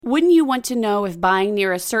Wouldn't you want to know if buying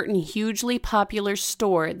near a certain hugely popular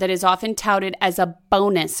store that is often touted as a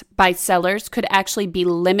bonus by sellers could actually be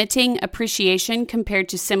limiting appreciation compared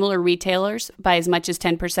to similar retailers by as much as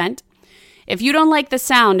 10%? If you don't like the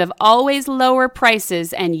sound of always lower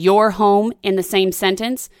prices and your home in the same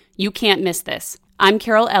sentence, you can't miss this. I'm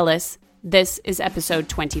Carol Ellis. This is episode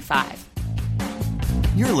 25.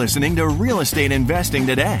 You're listening to Real Estate Investing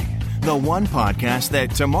Today, the one podcast that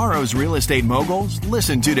tomorrow's real estate moguls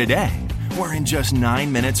listen to today, where in just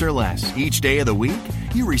 9 minutes or less each day of the week,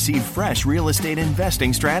 you receive fresh real estate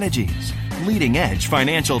investing strategies, leading-edge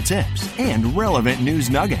financial tips, and relevant news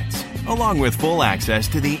nuggets, along with full access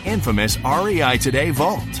to the infamous REI Today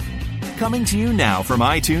Vault. Coming to you now from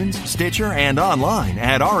iTunes, Stitcher, and online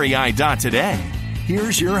at rei.today.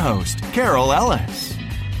 Here's your host, Carol Ellis.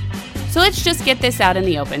 So let's just get this out in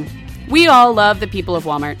the open. We all love the people of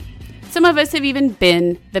Walmart. Some of us have even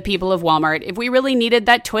been the people of Walmart if we really needed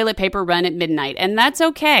that toilet paper run at midnight, and that's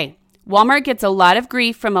okay. Walmart gets a lot of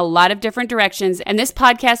grief from a lot of different directions, and this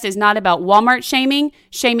podcast is not about Walmart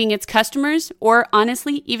shaming its customers, or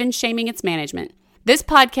honestly, even shaming its management. This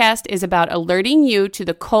podcast is about alerting you to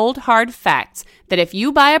the cold, hard facts that if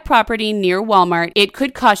you buy a property near Walmart, it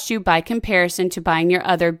could cost you by comparison to buying your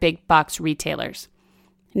other big box retailers.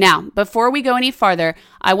 Now, before we go any farther,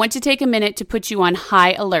 I want to take a minute to put you on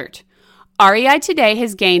high alert. REI Today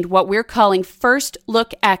has gained what we're calling first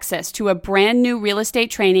look access to a brand new real estate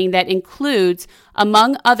training that includes,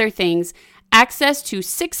 among other things, access to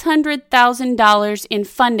 $600,000 in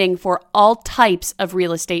funding for all types of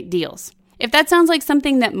real estate deals. If that sounds like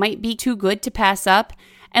something that might be too good to pass up,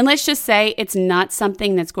 and let's just say it's not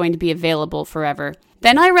something that's going to be available forever,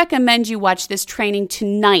 then I recommend you watch this training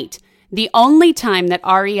tonight, the only time that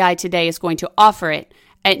REI Today is going to offer it,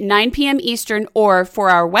 at 9 p.m. Eastern, or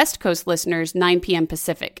for our West Coast listeners, 9 p.m.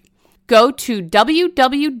 Pacific. Go to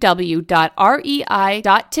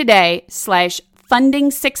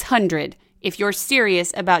www.rei.today/funding600 if you're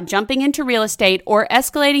serious about jumping into real estate or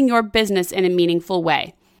escalating your business in a meaningful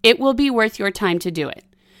way. It will be worth your time to do it.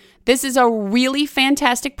 This is a really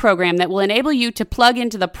fantastic program that will enable you to plug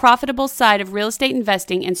into the profitable side of real estate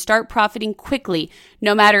investing and start profiting quickly,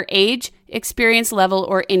 no matter age, experience level,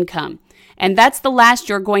 or income. And that's the last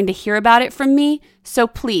you're going to hear about it from me, so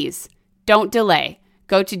please, don't delay.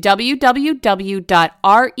 Go to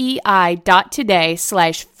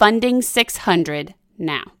www.rei.today/funding600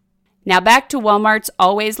 now. Now back to Walmart's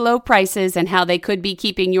always low prices and how they could be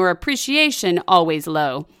keeping your appreciation always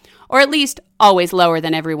low, or at least always lower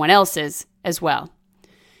than everyone else's as well.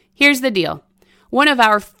 Here's the deal. One of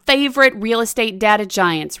our favorite real estate data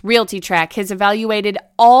giants, RealtyTrack, has evaluated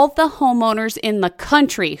all the homeowners in the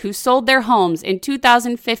country who sold their homes in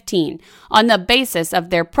 2015 on the basis of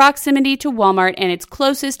their proximity to Walmart and its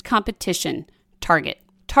closest competition, Target.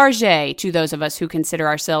 Target, to those of us who consider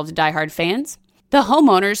ourselves diehard fans. The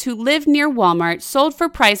homeowners who lived near Walmart sold for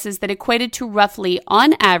prices that equated to roughly,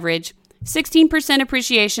 on average, 16%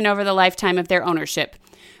 appreciation over the lifetime of their ownership,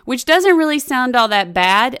 which doesn't really sound all that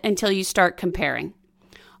bad until you start comparing.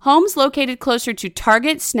 Homes located closer to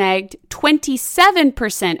Target snagged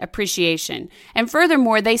 27% appreciation, and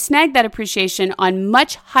furthermore, they snagged that appreciation on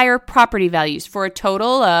much higher property values for a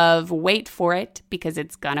total of, wait for it, because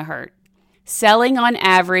it's gonna hurt, selling on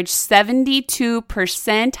average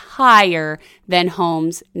 72% higher than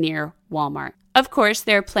homes near Walmart. Of course,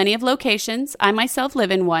 there are plenty of locations, I myself live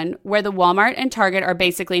in one, where the Walmart and Target are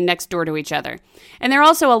basically next door to each other. And there are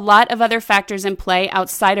also a lot of other factors in play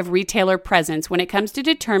outside of retailer presence when it comes to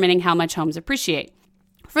determining how much homes appreciate.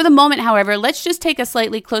 For the moment, however, let's just take a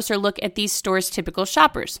slightly closer look at these stores' typical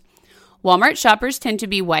shoppers. Walmart shoppers tend to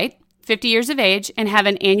be white, 50 years of age, and have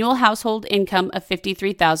an annual household income of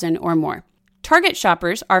 $53,000 or more. Target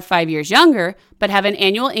shoppers are 5 years younger, but have an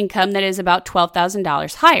annual income that is about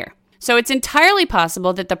 $12,000 higher. So it's entirely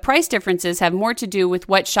possible that the price differences have more to do with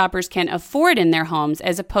what shoppers can afford in their homes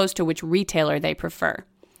as opposed to which retailer they prefer.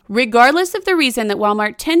 Regardless of the reason that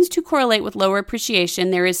Walmart tends to correlate with lower appreciation,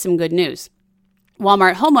 there is some good news.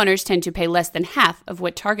 Walmart homeowners tend to pay less than half of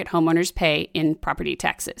what Target homeowners pay in property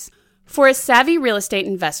taxes. For a savvy real estate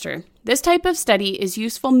investor, this type of study is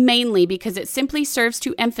useful mainly because it simply serves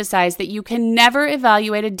to emphasize that you can never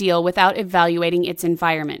evaluate a deal without evaluating its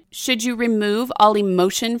environment. Should you remove all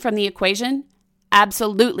emotion from the equation?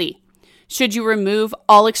 Absolutely. Should you remove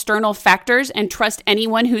all external factors and trust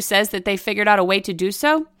anyone who says that they figured out a way to do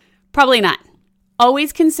so? Probably not.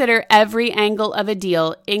 Always consider every angle of a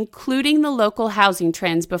deal, including the local housing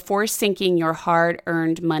trends, before sinking your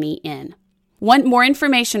hard-earned money in. Want more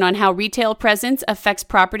information on how retail presence affects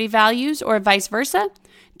property values or vice versa?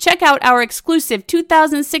 Check out our exclusive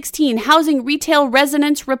 2016 Housing Retail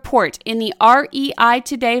Resonance Report in the REI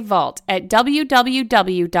Today Vault at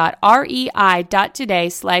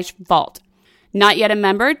www.rei.today/vault. Not yet a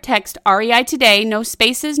member? Text REI Today, no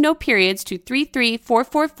spaces, no periods, to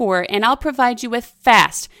 33444, and I'll provide you with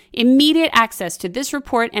fast, immediate access to this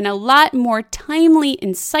report and a lot more timely,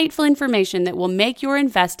 insightful information that will make your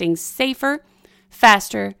investing safer,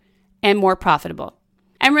 faster, and more profitable.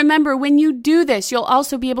 And remember, when you do this, you'll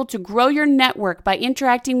also be able to grow your network by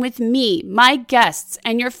interacting with me, my guests,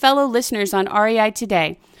 and your fellow listeners on REI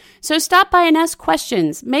Today. So stop by and ask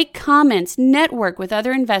questions, make comments, network with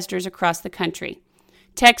other investors across the country.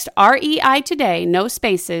 Text REI Today, no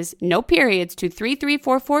spaces, no periods, to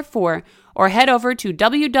 33444, or head over to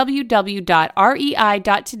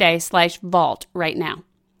www.rei.today/vault right now.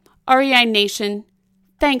 REI Nation,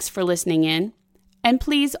 thanks for listening in. And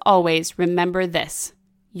please always remember this: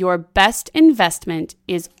 your best investment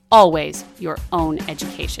is always your own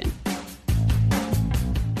education.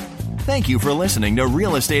 Thank you for listening to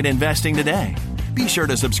Real Estate Investing Today. Be sure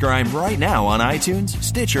to subscribe right now on iTunes,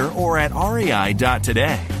 Stitcher, or at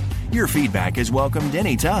rei.today. Your feedback is welcomed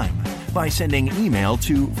anytime by sending email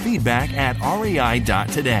to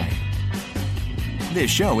feedback@rei.today. This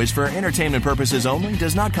show is for entertainment purposes only,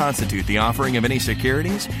 does not constitute the offering of any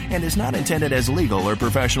securities, and is not intended as legal or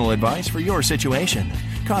professional advice for your situation.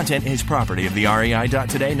 Content is property of the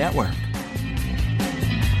REI.today network.